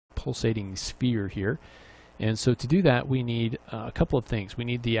pulsating sphere here. And so to do that, we need a couple of things. We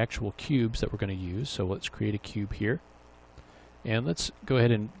need the actual cubes that we're going to use. So let's create a cube here. And let's go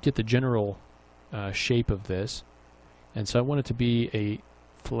ahead and get the general shape of this. And so I want it to be a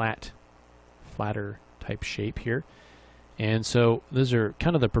flatter type shape here. And so those are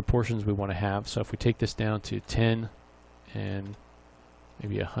kind of the proportions we want to have. So if we take this down to 10 and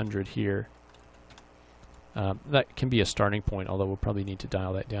maybe 100 here, that can be a starting point, although we'll probably need to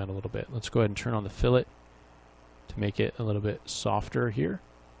dial that down a little bit. Let's go ahead and turn on the fillet to make it a little bit softer here.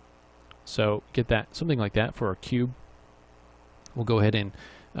 So get that, something like that for our cube. We'll go ahead and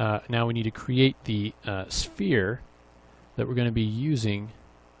now we need to create the sphere that we're going to be using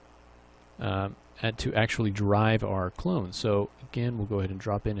to actually drive our clone. So again, we'll go ahead and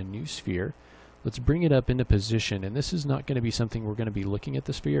drop in a new sphere. Let's bring it up into position, and this is not going to be something we're going to be looking at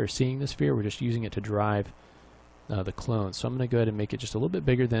the sphere or seeing the sphere. We're just using it to drive the clone. So I'm going to go ahead and make it just a little bit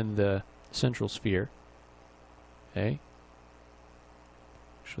bigger than the central sphere. Okay,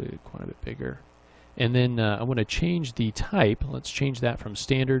 actually quite a bit bigger. And then I want to change the type. Let's change that from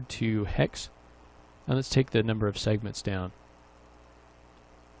standard to hex. And let's take the number of segments down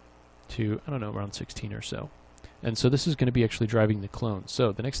to, I don't know, around 16 or so. And so this is going to be actually driving the clone.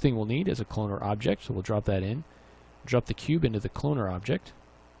 So the next thing we'll need is a cloner object. So we'll drop that in. Drop the cube into the cloner object.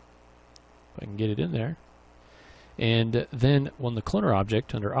 If I can get it in there. And then on the cloner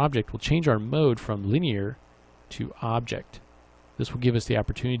object, under object, we'll change our mode from linear to object. This will give us the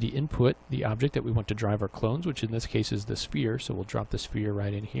opportunity to input the object that we want to drive our clones, which in this case is the sphere. So we'll drop the sphere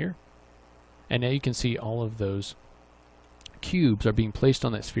right in here. And now you can see all of those cubes are being placed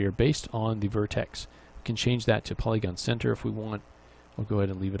on that sphere based on the vertex. We can change that to polygon center if we want. We'll go ahead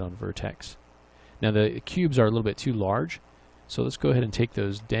and leave it on vertex. Now the cubes are a little bit too large, so let's go ahead and take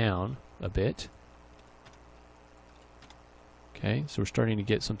those down a bit. Okay, so we're starting to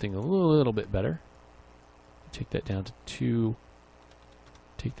get something a little bit better. Take that down to 2.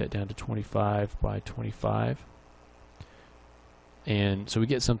 Take that down to 25 by 25. And so we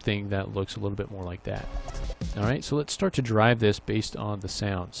get something that looks a little bit more like that. Alright, so let's start to drive this based on the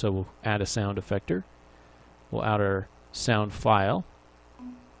sound. So we'll add a sound effector. We'll add our sound file.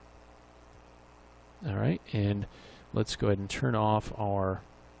 Alright, and let's go ahead and turn off our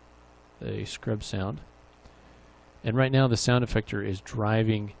scrub sound. And right now the sound effector is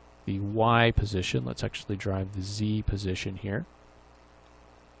driving the Y position. Let's actually drive the Z position here.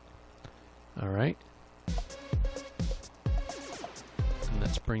 Alright.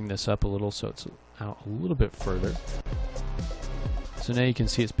 Let's bring this up a little so it's out a little bit further. So now you can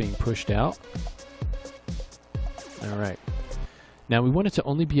see it's being pushed out. Alright. Now we want it to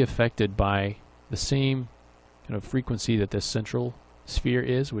only be affected by the same kind of frequency that this central sphere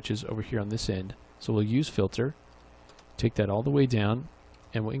is, which is over here on this end. So we'll use filter, take that all the way down,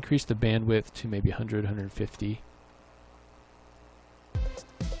 and we'll increase the bandwidth to maybe 100, 150.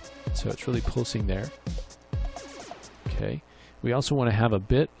 So it's really pulsing there. Okay. We also want to have a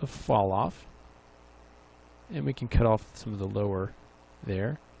bit of fall off, and we can cut off some of the lower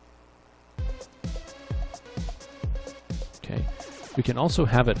there. Okay. We can also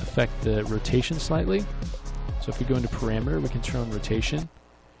have it affect the rotation slightly. So if we go into parameter, we can turn on rotation,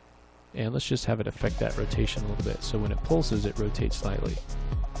 and let's just have it affect that rotation a little bit. So when it pulses, it rotates slightly.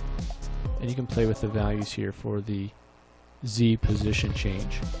 And you can play with the values here for the Z position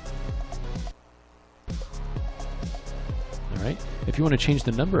change. Alright, if you want to change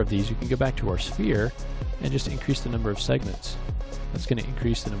the number of these, you can go back to our sphere and just increase the number of segments. That's going to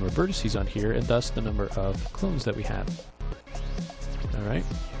increase the number of vertices on here, and thus the number of clones that we have. Alright,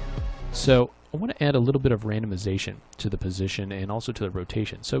 so I want to add a little bit of randomization to the position and also to the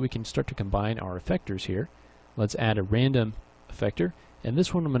rotation, so we can start to combine our effectors here. Let's add a random effector, and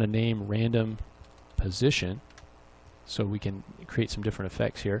this one I'm going to name random position, so we can create some different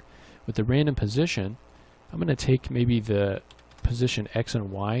effects here. With the random position, I'm going to take maybe the position X and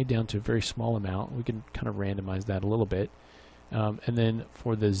Y down to a very small amount. We can kind of randomize that a little bit. And then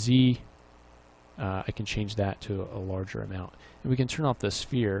for the Z, I can change that to a larger amount. And we can turn off the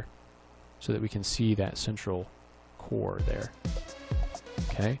sphere so that we can see that central core there.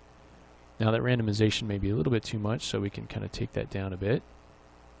 Okay. Now that randomization may be a little bit too much, so we can kind of take that down a bit.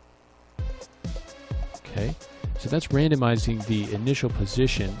 Okay. So that's randomizing the initial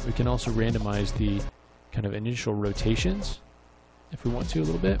position. We can also randomize the kind of initial rotations if we want to a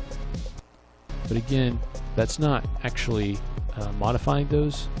little bit. But again, that's not actually modifying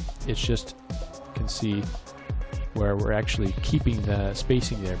those. It's just, you can see where we're actually keeping the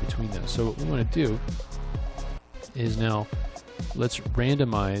spacing there between those. So what we want to do is now let's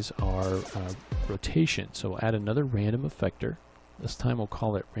randomize our rotation. So we'll add another random effector. This time we'll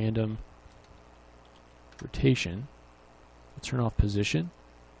call it random rotation. We'll turn off position,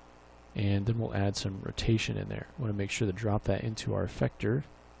 and then we'll add some rotation in there. We want to make sure to drop that into our effector,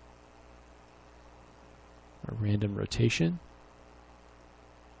 our random rotation.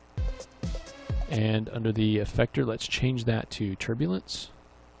 And under the effector, let's change that to turbulence.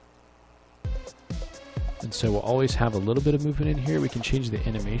 And so we'll always have a little bit of movement in here. We can change the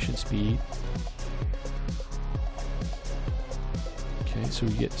animation speed. Okay, so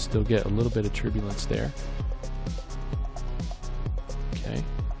we still get a little bit of turbulence there. Okay.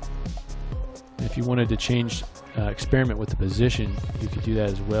 And if you wanted to change, experiment with the position, you could do that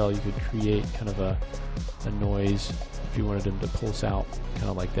as well. You could create kind of a noise if you wanted them to pulse out kind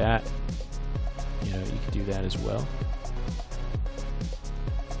of like that. You know, you could do that as well.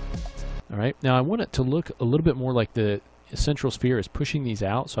 Alright, now I want it to look a little bit more like the central sphere is pushing these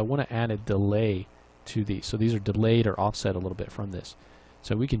out, so I want to add a delay to these. So these are delayed or offset a little bit from this.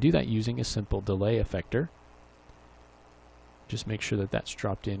 So we can do that using a simple delay effector. Just make sure that that's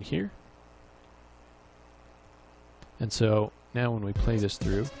dropped in here. And so now when we play this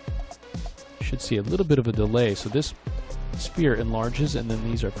through, you should see a little bit of a delay. So this sphere enlarges and then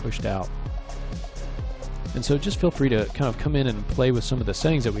these are pushed out. And so just feel free to kind of come in and play with some of the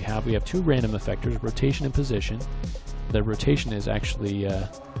settings that we have. We have two random effectors, rotation and position. The rotation is actually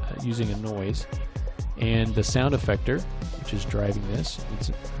using a noise. And the sound effector, which is driving this,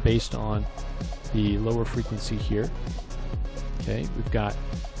 it's based on the lower frequency here. Okay, we've got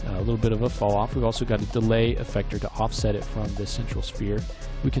a little bit of a fall off. We've also got a delay effector to offset it from the central sphere.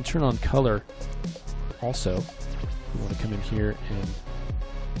 We can turn on color also. We want to come in here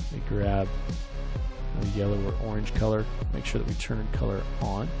and grab a yellow or orange color. Make sure that we turn color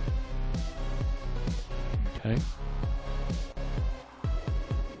on. Okay.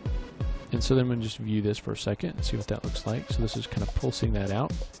 And so then we'll just view this for a second and see what that looks like. So this is kind of pulsing that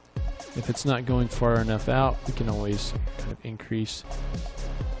out. If it's not going far enough out, we can always kind of increase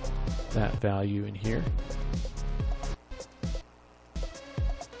that value in here.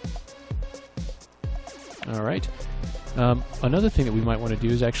 All right. Another thing that we might want to do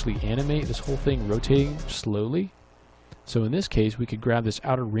is actually animate this whole thing rotating slowly. So in this case, we could grab this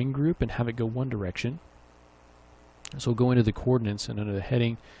outer ring group and have it go one direction. So we'll go into the coordinates, and under the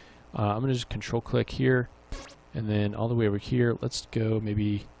heading, I'm going to just control click here, and then all the way over here, let's go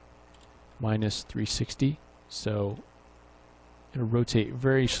maybe minus 360. So it'll rotate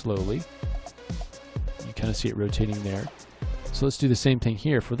very slowly. You kind of see it rotating there. So let's do the same thing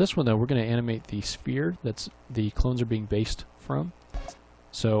here. For this one though, we're going to animate the sphere that's the clones are being based from.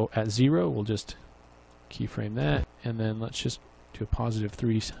 So at 0, we'll just keyframe that, and then let's just do a positive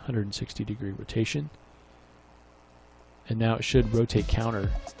 360 degree rotation. And now it should rotate counter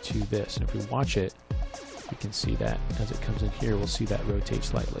to this. And if we watch it, we can see that as it comes in here, we'll see that rotate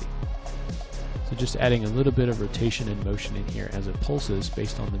slightly. So just adding a little bit of rotation and motion in here as it pulses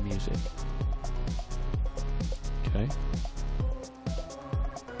based on the music. Okay.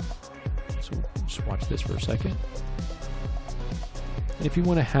 So just watch this for a second. And if you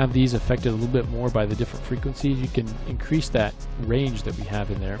want to have these affected a little bit more by the different frequencies, you can increase that range that we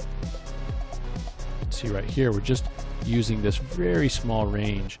have in there. See right here, we're just using this very small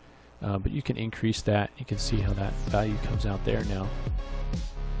range, but you can increase that. You can see how that value comes out there now.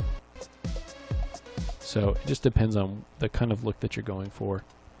 So it just depends on the kind of look that you're going for.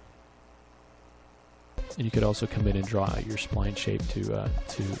 And you could also come in and draw out your spline shape to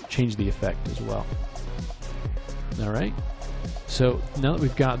change the effect as well. All right. So now that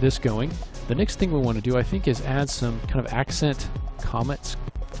we've got this going, the next thing we want to do, I think, is add some kind of accent comets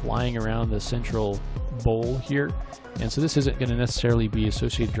flying around the central bowl here. And so this isn't going to necessarily be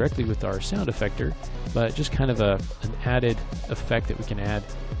associated directly with our sound effector, but just kind of an added effect that we can add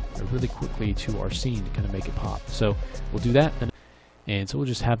really quickly to our scene to kind of make it pop. So we'll do that, and so we'll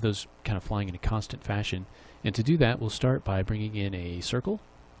just have those kind of flying in a constant fashion. And to do that, we'll start by bringing in a circle.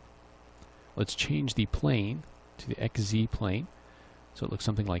 Let's change the plane to the XZ plane, so it looks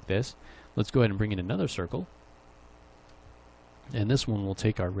something like this. Let's go ahead and bring in another circle, and this one will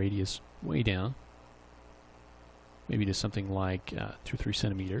take our radius way down, maybe to something like 2 or 3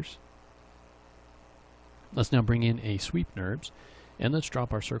 centimeters. Let's now bring in a sweep NURBS, and let's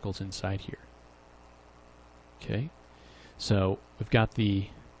drop our circles inside here. Okay, so we've got the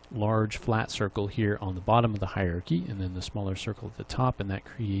large flat circle here on the bottom of the hierarchy, and then the smaller circle at the top, and that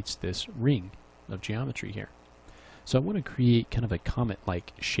creates this ring of geometry here. So I want to create kind of a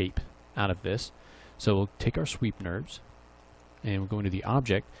comet-like shape out of this. So we'll take our sweep NURBS, and we'll go into the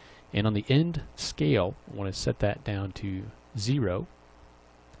object, and on the end scale, I want to set that down to 0.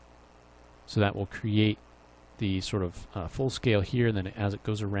 So that will create the sort of full scale here, and then as it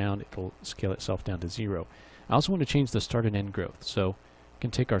goes around, it'll scale itself down to 0. I also want to change the start and end growth. So we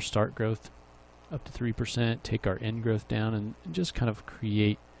can take our start growth up to 3%, take our end growth down, and just kind of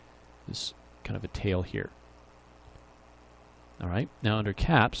create this kind of a tail here. All right, now under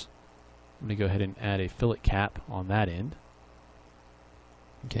caps, I'm going to go ahead and add a fillet cap on that end.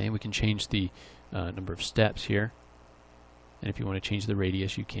 Okay, we can change the number of steps here, and if you want to change the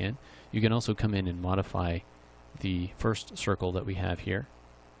radius, you can. You can also come in and modify the first circle that we have here.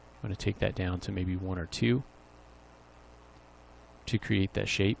 I'm going to take that down to maybe 1 or 2 to create that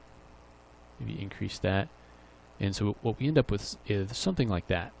shape. Maybe increase that. And so what we end up with is something like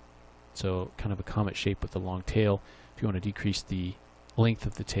that. So kind of a comet shape with a long tail. If you want to decrease the length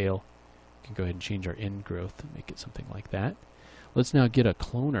of the tail, you can go ahead and change our end growth and make it something like that. Let's now get a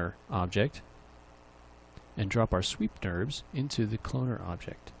cloner object and drop our sweep NURBS into the cloner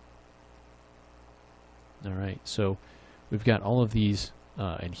object. Alright, so we've got all of these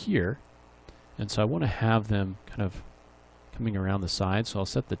in here, and so I want to have them kind of coming around the side, so I'll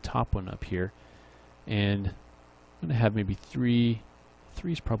set the top one up here, and I'm going to have maybe 3.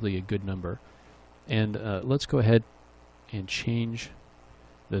 3 is probably a good number. And let's go ahead and change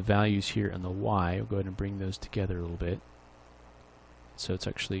the values here and the Y. We'll go ahead and bring those together a little bit. So it's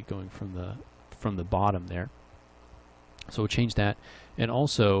actually going from the bottom there. So we'll change that, and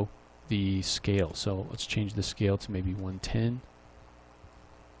also the scale. So let's change the scale to maybe 110.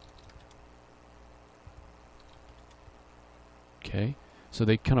 Okay, so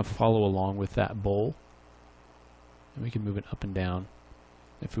they kind of follow along with that bowl, and we can move it up and down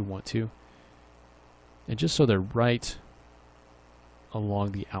if we want to, and just so they're right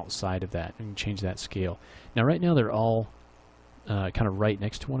along the outside of that, and change that scale. Now right now they're all kind of right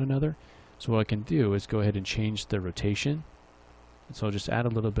next to one another, so what I can do is go ahead and change the rotation, and so I'll just add a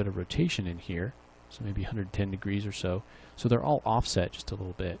little bit of rotation in here, so maybe 110 degrees or so, so they're all offset just a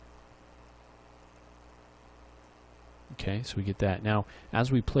little bit. Okay, so we get that. Now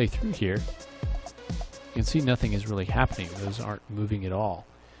as we play through here, you can see nothing is really happening. Those aren't moving at all.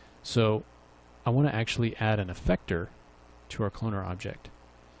 So I want to actually add an effector to our cloner object.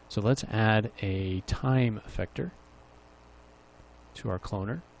 So let's add a time effector to our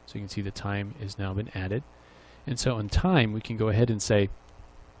cloner. So you can see the time has now been added. And so in time, we can go ahead and say,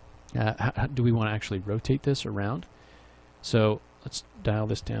 how do we want to actually rotate this around? So let's dial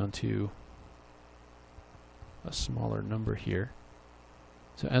this down to a smaller number here.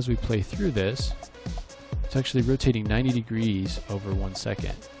 So as we play through this, it's actually rotating 90 degrees over 1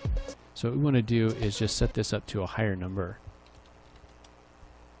 second. So what we want to do is just set this up to a higher number.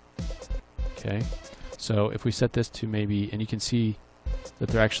 Okay, so if we set this to maybe, and you can see that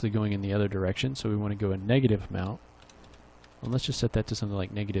they're actually going in the other direction, so we want to go a negative amount. And let's just set that to something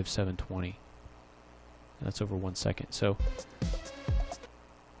like negative 720. And that's over 1 second. So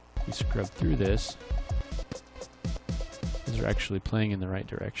we scrub through this. These are actually playing in the right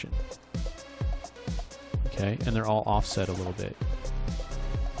direction. Okay, and they're all offset a little bit.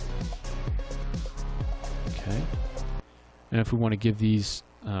 Okay, and if we want to give these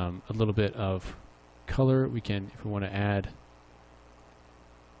a little bit of color, we can, if we want to add,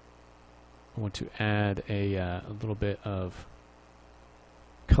 I want to add a little bit of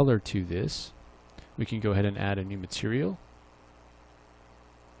color to this, we can go ahead and add a new material.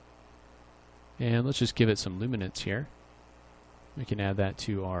 And let's just give it some luminance here. We can add that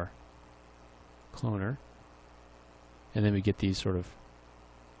to our cloner. And then we get these sort of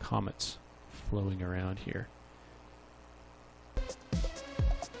comets flowing around here.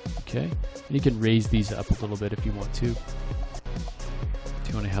 Okay, and you can raise these up a little bit if you want to. If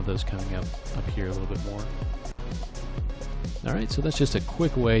you want to have those coming up here a little bit more. Alright, so that's just a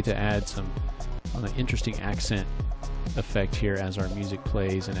quick way to add some interesting accent effect here as our music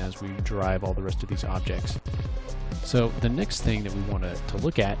plays and as we drive all the rest of these objects. So the next thing that we want to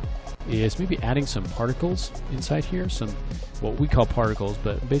look at is maybe adding some particles inside here, some what we call particles,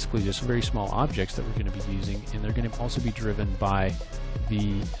 but basically just very small objects that we're going to be using, and they're going to also be driven by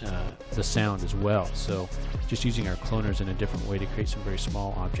the sound as well. So just using our cloners in a different way to create some very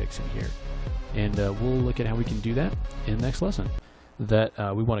small objects in here. And we'll look at how we can do that in the next lesson. That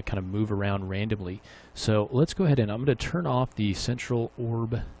we want to kind of move around randomly. So let's go ahead and I'm going to turn off the central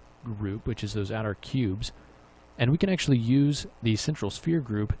orb group, which is those outer cubes, and we can actually use the central sphere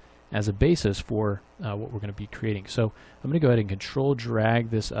group as a basis for what we're going to be creating. So I'm going to go ahead and control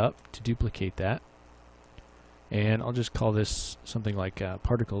drag this up to duplicate that, and I'll just call this something like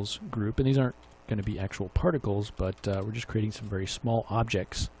particles group, and these aren't going to be actual particles, but we're just creating some very small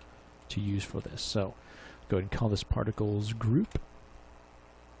objects to use for this. So go ahead and call this particles group.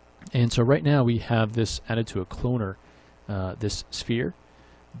 And so right now we have this added to a cloner, this sphere,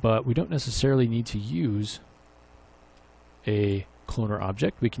 but we don't necessarily need to use a cloner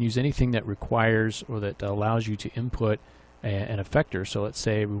object. We can use anything that requires or that allows you to input an effector. So let's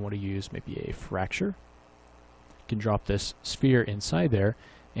say we want to use maybe a fracture. You can drop this sphere inside there,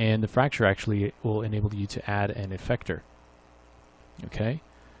 and the fracture actually will enable you to add an effector. Okay,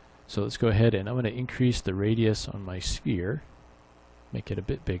 so let's go ahead and I'm going to increase the radius on my sphere, make it a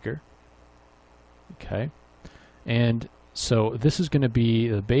bit bigger. Okay, and so this is going to be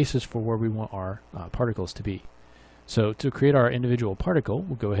the basis for where we want our particles to be. So to create our individual particle,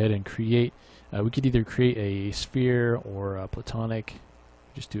 we'll go ahead and create, we could either create a sphere or a platonic,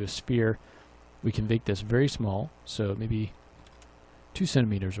 just do a sphere. We can make this very small, so maybe 2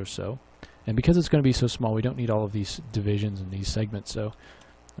 centimeters or so. And because it's going to be so small, we don't need all of these divisions and these segments, so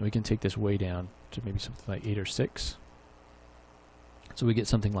we can take this way down to maybe something like 8 or 6. So we get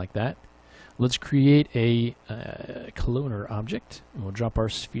something like that. Let's create a cloner object, and we'll drop our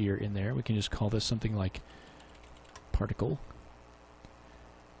sphere in there. We can just call this something like particle.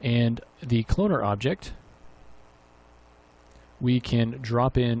 And the cloner object, we can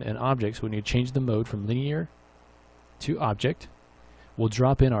drop in an object, so we need to change the mode from linear to object. We'll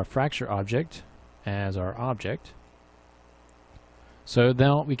drop in our fracture object as our object. So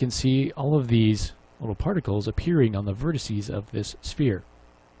now we can see all of these little particles appearing on the vertices of this sphere.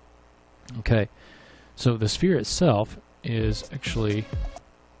 Okay, so the sphere itself is actually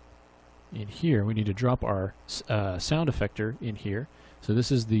in here. We need to drop our sound effector in here. So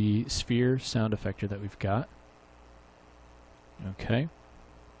this is the sphere sound effector that we've got. Okay,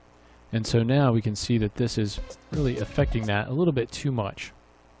 and so now we can see that this is really affecting that a little bit too much,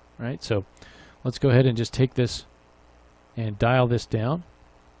 right? So let's go ahead and just take this and dial this down.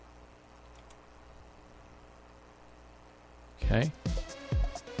 Okay,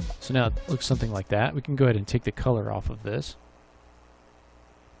 so now it looks something like that. We can go ahead and take the color off of this,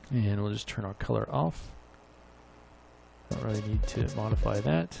 and we'll just turn our color off. Don't really need to modify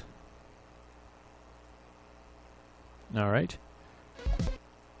that. Alright.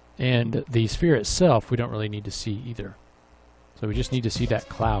 And the sphere itself we don't really need to see either. So we just need to see that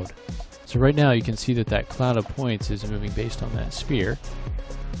cloud. So right now you can see that that cloud of points is moving based on that sphere.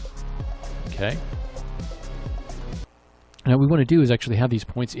 Okay. Now what we want to do is actually have these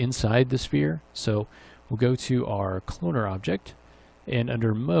points inside the sphere. So we'll go to our cloner object, and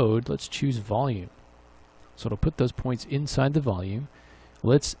under mode let's choose volume. So it'll put those points inside the volume.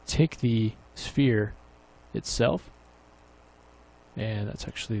 Let's take the sphere itself, and that's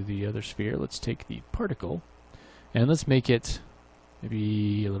actually the other sphere. Let's take the particle, and let's make it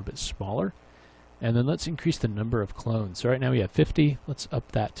maybe a little bit smaller, and then let's increase the number of clones. So right now we have 50. Let's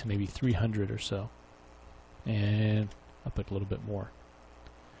up that to maybe 300 or so, and up it a little bit more.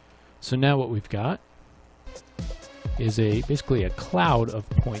 So now what we've got is basically a cloud of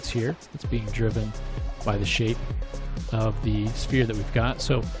points here that's being driven by the shape of the sphere that we've got.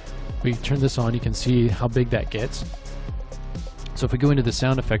 So if we turn this on, you can see how big that gets. So if we go into the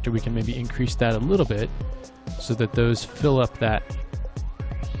sound effector, we can maybe increase that a little bit so that those fill up that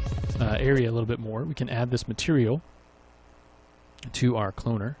area a little bit more. We can add this material to our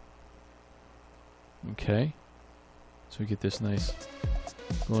cloner. Okay, so we get this nice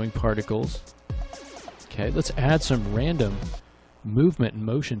glowing particles. Okay, let's add some random movement and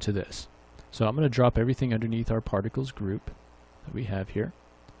motion to this. So I'm going to drop everything underneath our particles group that we have here.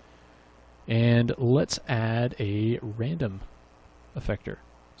 And let's add a random effector.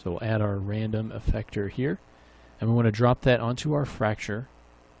 So we'll add our random effector here. And we want to drop that onto our fracture.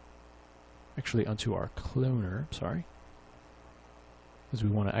 Actually onto our cloner, sorry. Because we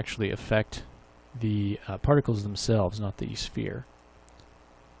want to actually affect the particles themselves, not the sphere.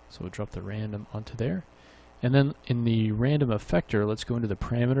 So we'll drop the random onto there. And then in the random effector, let's go into the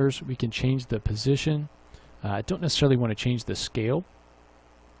parameters. We can change the position. I don't necessarily want to change the scale.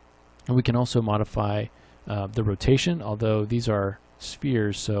 And we can also modify the rotation, although these are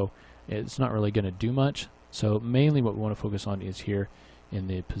spheres, so it's not really going to do much. So mainly what we want to focus on is here in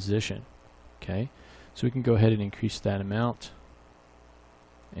the position. Okay, so we can go ahead and increase that amount.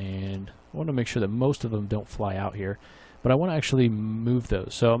 And I want to make sure that most of them don't fly out here, but I want to actually move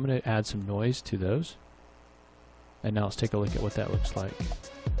those. So I'm going to add some noise to those. And now let's take a look at what that looks like.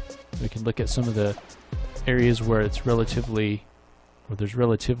 We can look at some of the areas where it's relatively, or there's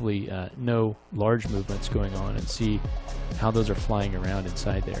relatively no large movements going on, and see how those are flying around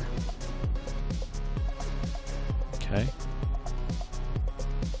inside there. Okay.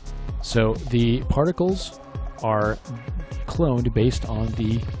 So the particles are cloned based on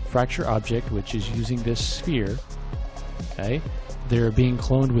the fracture object, which is using this sphere. Okay. they're being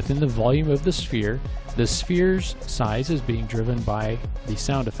cloned within the volume of the sphere. The sphere's size is being driven by the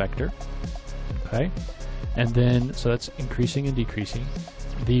sound effector. Okay, and then so that's increasing and decreasing.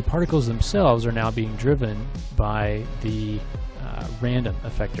 The particles themselves are now being driven by the random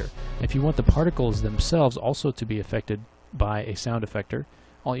effector. If you want the particles themselves also to be affected by a sound effector,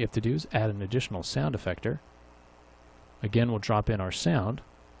 all you have to do is add an additional sound effector. Again, we'll drop in our sound,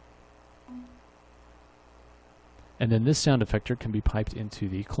 and then this sound effector can be piped into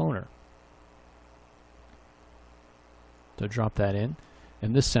the cloner. So drop that in,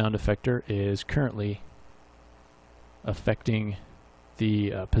 and this sound effector is currently affecting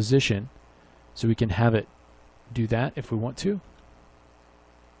the position, so we can have it do that if we want to.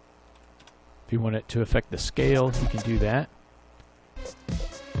 If you want it to affect the scale, you can do that.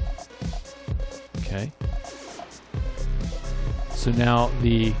 Okay. So now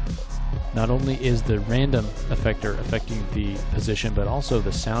not only is the random effector affecting the position, but also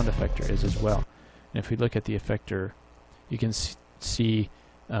the sound effector is as well. And if we look at the effector, you can see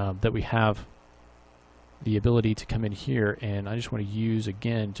that we have the ability to come in here, and I just want to use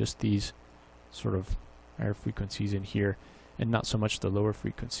again just these sort of higher frequencies in here and not so much the lower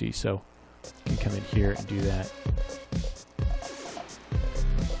frequency. So you can come in here and do that.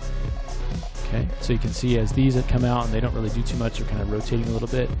 Okay, so you can see as these have come out and they don't really do too much, they're kind of rotating a little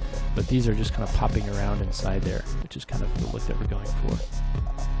bit, but these are just kind of popping around inside there, which is kind of the look that we're going for.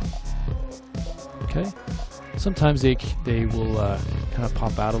 Okay, sometimes they will kind of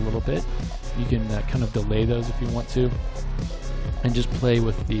pop out a little bit. You can kind of delay those if you want to, and just play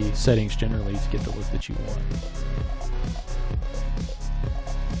with the settings generally to get the look that you want.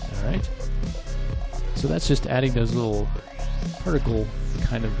 Alright, so that's just adding those little particle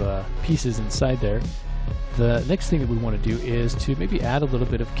kind of pieces inside there. The next thing that we want to do is to maybe add a little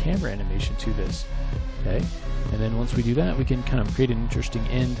bit of camera animation to this. Okay, and then once we do that, we can kind of create an interesting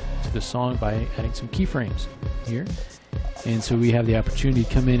end to the song by adding some keyframes here. And so we have the opportunity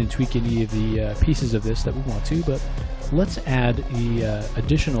to come in and tweak any of the pieces of this that we want to, but let's add the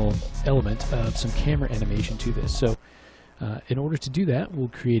additional element of some camera animation to this. So in order to do that, we'll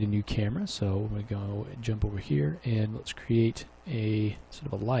create a new camera. So we're going to go and jump over here, and let's create a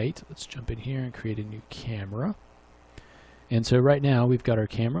sort of a light. Let's jump in here and create a new camera. And so right now we've got our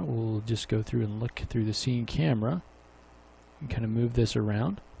camera. We'll just go through and look through the scene camera and kind of move this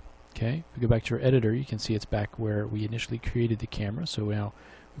around. Okay, if we go back to our editor, you can see it's back where we initially created the camera. So now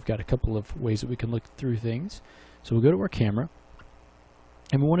we've got a couple of ways that we can look through things. So we'll go to our camera,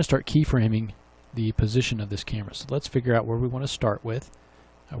 and we want to start keyframing the position of this camera. So let's figure out where we want to start with,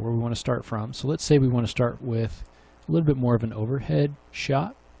 where we want to start from. So let's say we want to start with a little bit more of an overhead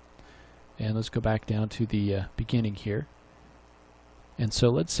shot, and let's go back down to the beginning here. And so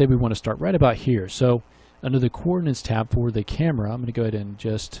let's say we want to start right about here. So under the coordinates tab for the camera, I'm going to go ahead and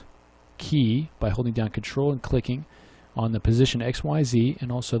just key by holding down Control and clicking on the position XYZ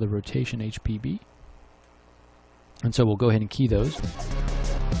and also the rotation HPB. And so we'll go ahead and key those.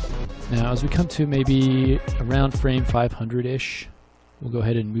 Now as we come to maybe around frame 500-ish, we'll go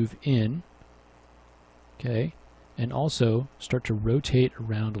ahead and move in. Okay, and also start to rotate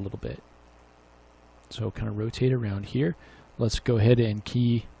around a little bit. So kind of rotate around here. Let's go ahead and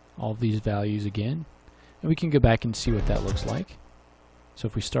key all of these values again, and we can go back and see what that looks like. So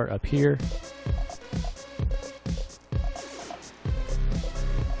if we start up here,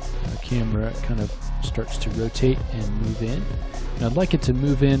 our camera kind of starts to rotate and move in. And I'd like it to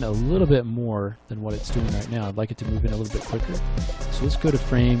move in a little bit more than what it's doing right now. I'd like it to move in a little bit quicker. So let's go to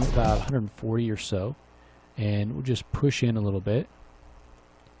frame about 140 or so, and we'll just push in a little bit,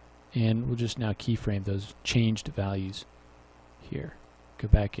 and we'll just now keyframe those changed values here. Go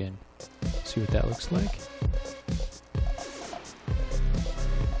back in, see what that looks like.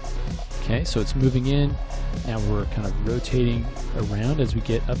 Okay, so it's moving in. Now we're kind of rotating around as we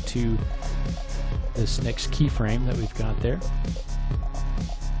get up to this next keyframe that we've got there.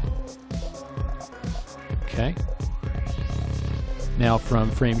 Okay. Now from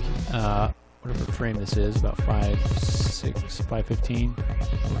frame, whatever frame this is, about 515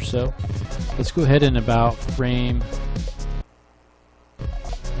 or so, let's go ahead and about frame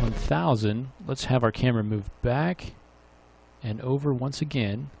 1000, let's have our camera move back and over once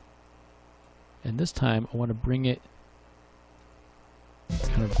again. And this time I want to bring it,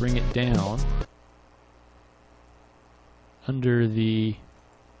 kind of bring it down under the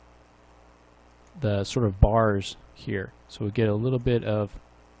sort of bars here. So we get a little bit of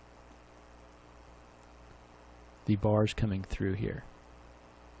the bars coming through here.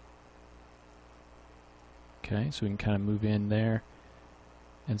 Okay, so we can kind of move in there.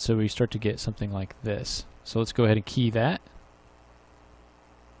 And so we start to get something like this. So let's go ahead and key that.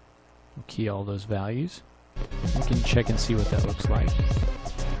 We'll key all those values. We can check and see what that looks like.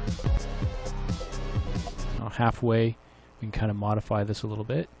 Now halfway, we can kind of modify this a little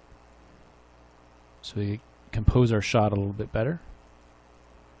bit so we compose our shot a little bit better.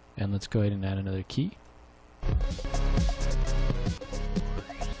 And let's go ahead and add another key.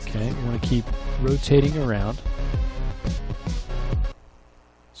 Okay, we want to keep rotating around.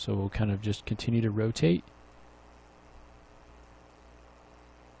 So we'll kind of just continue to rotate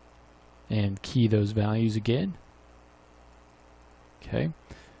and key those values again. Okay.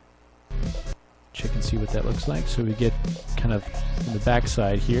 Check and see what that looks like. So we get kind of on the back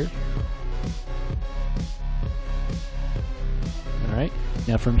side here. Alright,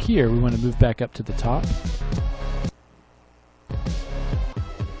 now from here we want to move back up to the top.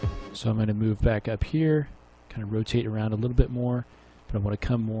 So I'm going to move back up here, kind of rotate around a little bit more, but I want to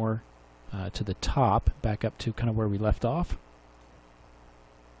come more to the top, back up to kind of where we left off.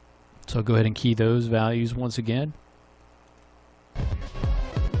 So I'll go ahead and key those values once again.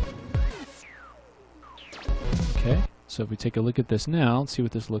 Okay, so if we take a look at this now, let's see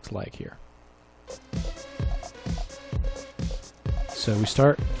what this looks like here. So we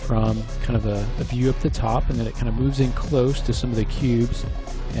start from kind of a view up the top, and then it kind of moves in close to some of the cubes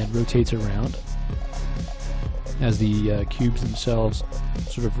and rotates around as the cubes themselves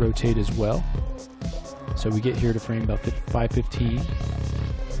sort of rotate as well. So we get here to frame about 5:15.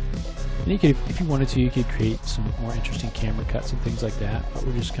 And you could, if you wanted to, you could create some more interesting camera cuts and things like that. But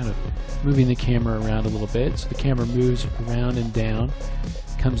we're just kind of moving the camera around a little bit. So the camera moves around and down,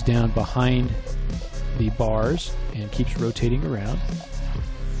 comes down behind the bars and keeps rotating around.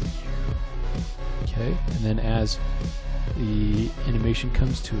 Okay, and then as the animation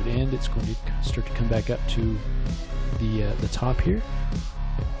comes to an end, it's going to start to come back up to the top here.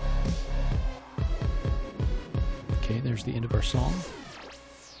 Okay, there's the end of our song.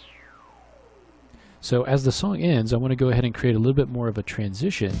 So as the song ends, I want to go ahead and create a little bit more of a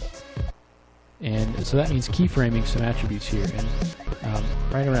transition, and so that means keyframing some attributes here. And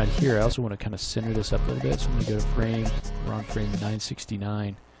right around here, I also want to kind of center this up a little bit. So I'm going to go to frame. We're on frame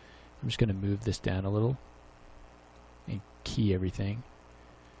 969. I'm just going to move this down a little and key everything,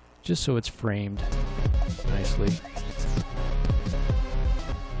 just so it's framed nicely.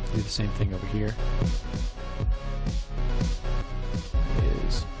 Do the same thing over here. It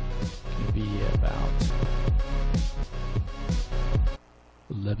is going to be about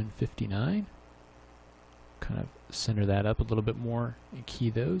 11:59. Kind of center that up a little bit more and key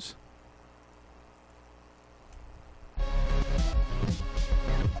those.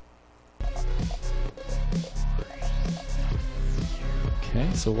 Okay,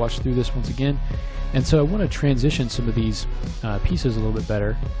 so watch through this once again. And so I want to transition some of these pieces a little bit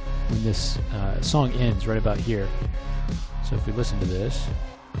better when this song ends right about here. So if we listen to this,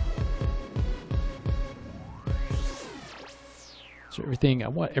 so I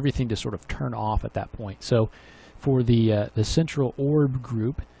want everything to sort of turn off at that point. So for the central orb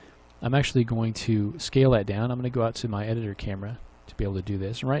group, I'm actually going to scale that down. I'm going to go out to my editor camera to be able to do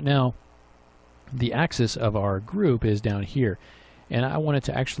this. And right now, the axis of our group is down here, and I want it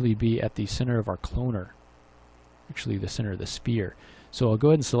to actually be at the center of our cloner, actually the center of the sphere. So I'll go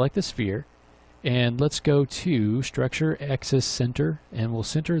ahead and select the sphere, and let's go to Structure, Axis, Center, and we'll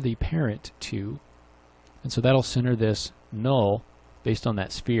center the parent to, and so that'll center this null based on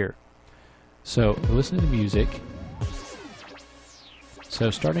that sphere. So we'll listen to the music. So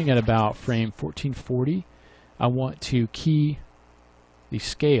starting at about frame 1440, I want to key the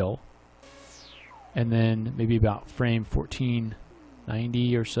scale, and then maybe about frame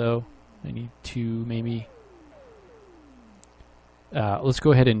 1490 or so, 92 maybe. Let's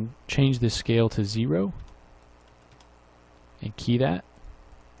go ahead and change this scale to 0 and key that.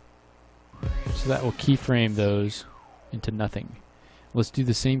 So that will keyframe those into nothing. Let's do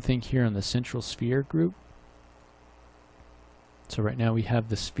the same thing here on the central sphere group. So right now we have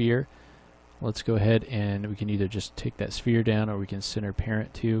the sphere. Let's go ahead and we can either just take that sphere down, or we can center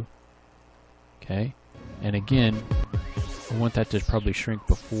parent to. Okay, and again, I want that to probably shrink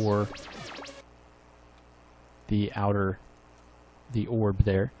before the orb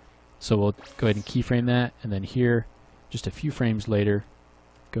there. So we'll go ahead and keyframe that, and then here, just a few frames later,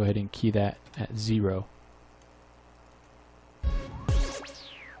 go ahead and key that at 0.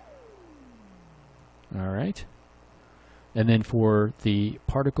 Alright, and then for the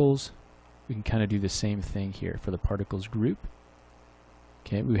particles, we can kind of do the same thing here for the particles group.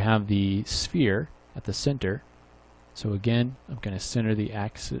 Okay, we have the sphere at the center, so again, I'm going to center the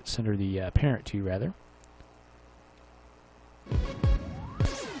axis, center the parent to rather,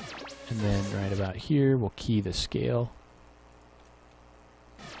 and then right about here, we'll key the scale.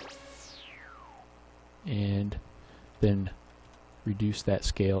 and then reduce that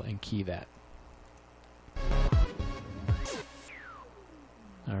scale and key that.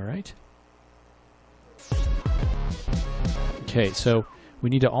 Alright. Okay, so we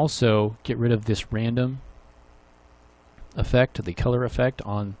need to also get rid of this random effect, the color effect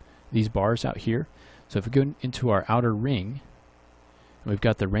on these bars out here. So if we go into our outer ring, we've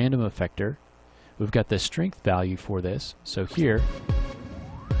got the random effector, we've got the strength value for this. So here,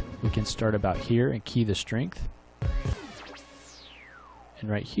 we can start about here and key the strength. And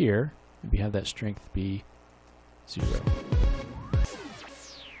right here, we have that strength be 0.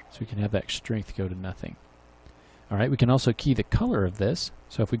 So we can have that strength go to nothing. Alright, we can also key the color of this.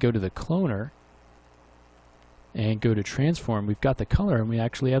 So if we go to the cloner and go to transform, we've got the color and we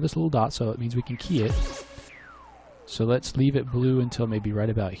actually have this little dot, so it means we can key it. So let's leave it blue until maybe right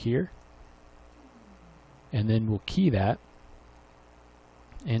about here. And then we'll key that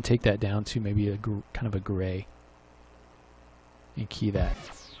and take that down to maybe a kind of a gray and key that.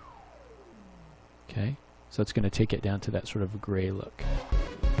 Okay, so it's going to take it down to that sort of a gray look.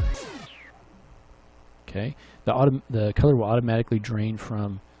 Okay, the color will automatically drain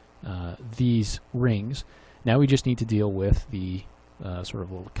from these rings. Now we just need to deal with the sort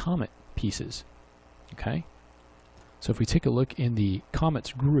of little comet pieces. Okay, so if we take a look in the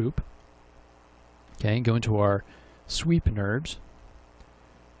comets group, okay, and go into our sweep NURBS,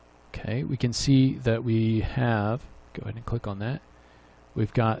 okay, we can see that we have, go ahead and click on that,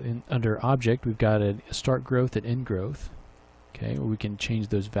 we've got under object, we've got a start growth and end growth, okay, where we can change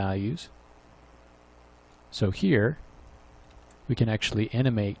those values. So here, we can actually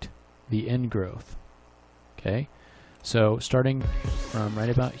animate the end growth. Okay, so starting from right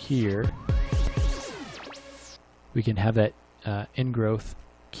about here, we can have that end growth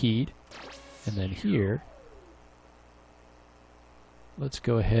keyed, and then here, let's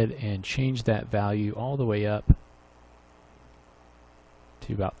go ahead and change that value all the way up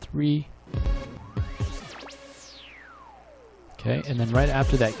to about 3. Okay, and then right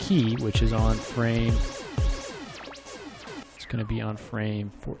after that key, which is on frame, it's going to be on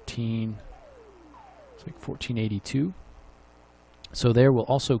frame 14. It's like 1482. So there we'll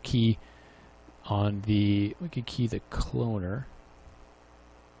also key on the, we can key the cloner.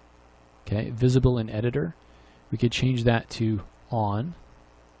 Okay, visible in editor. We could change that to on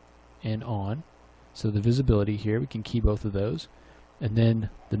and on. So the visibility here, we can key both of those. And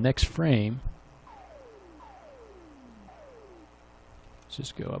then the next frame, let's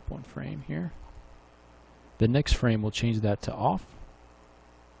just go up one frame here. The next frame we'll change that to off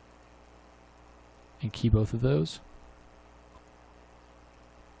and key both of those.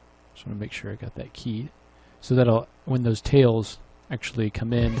 Just want to make sure I got that keyed. So that'll, when those tails actually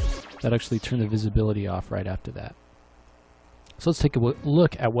come in, that'll actually turn the visibility off right after that. So let's take a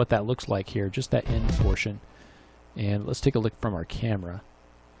look at what that looks like here, just that end portion. And let's take a look from our camera.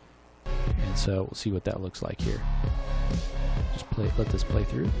 And so we'll see what that looks like here. Just let this play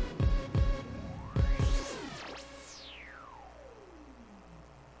through.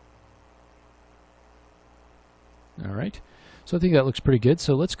 Alright, so I think that looks pretty good.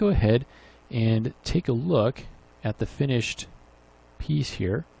 So let's go ahead and take a look at the finished piece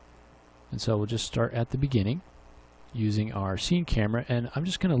here. And so we'll just start at the beginning using our scene camera, and I'm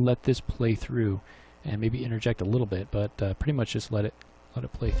just going to let this play through and maybe interject a little bit, but pretty much just let it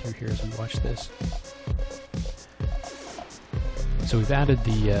play through here as we watch this. So we've added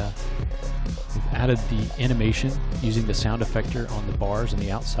the animation using the sound effector on the bars on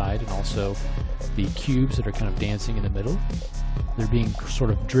the outside, and also the cubes that are kind of dancing in the middle. They're being sort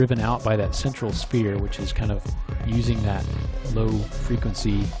of driven out by that central sphere, which is kind of using that low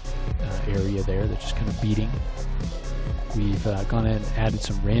frequency area there that's just kind of beating. We've gone in and added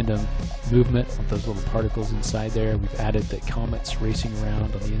some random movement with those little particles inside there. We've added the comets racing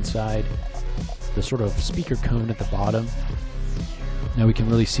around on the inside, the sort of speaker cone at the bottom. Now we can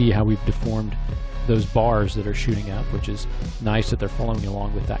really see how we've deformed those bars that are shooting up, which is nice that they're following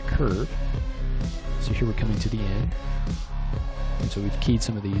along with that curve. So here we're coming to the end. And so we've keyed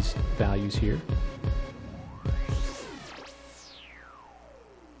some of these values here.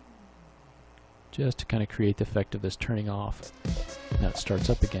 Just to kind of create the effect of this turning off. Now it starts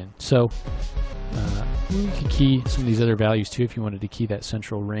up again. So we can key some of these other values too. If you wanted to key that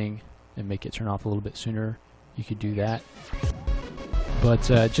central ring and make it turn off a little bit sooner, you could do that. But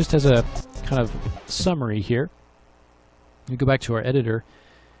just as a kind of summary here, we go back to our editor,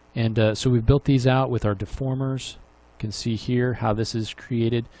 and so we've built these out with our deformers. You can see here how this is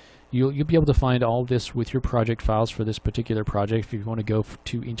created. You'll be able to find all this with your project files for this particular project if you want to go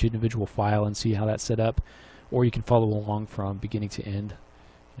to each individual file and see how that's set up, or you can follow along from beginning to end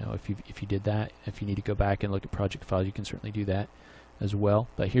You know, if you did that, if you need to go back and look at project files, you can certainly do that as well.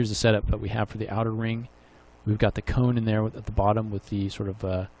 But here's the setup that we have for the outer ring. We've got the cone in there at the bottom with the sort of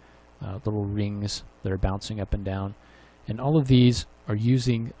little rings that are bouncing up and down. And all of these are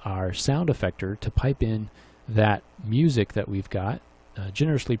using our sound effector to pipe in that music that we've got,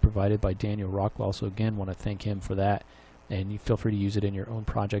 generously provided by Daniel Rockwell. So again, want to thank him for that. And you feel free to use it in your own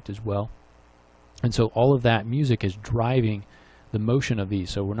project as well. And so all of that music is driving the motion of these.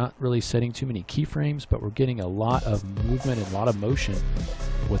 So we're not really setting too many keyframes, but we're getting a lot of movement and a lot of motion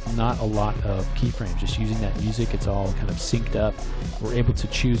with not a lot of keyframes. Just using that music, it's all kind of synced up. We're able to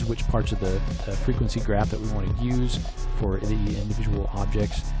choose which parts of the frequency graph that we want to use for the individual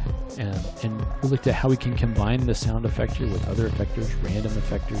objects. And we looked at how we can combine the sound effector with other effectors, random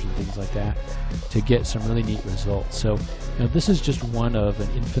effectors and things like that, to get some really neat results. So this is just one of an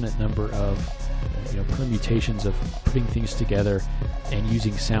infinite number of permutations of putting things together and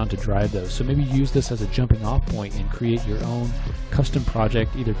using sound to drive those. So maybe use this as a jumping off point and create your own custom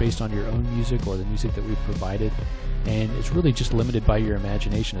project, either based on your own music or the music that we've provided. And it's really just limited by your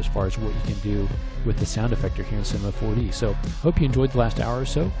imagination as far as what you can do with the sound effector here in Cinema 4D. So hope you enjoyed the last hour or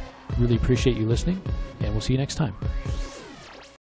so. Really appreciate you listening, and we'll see you next time.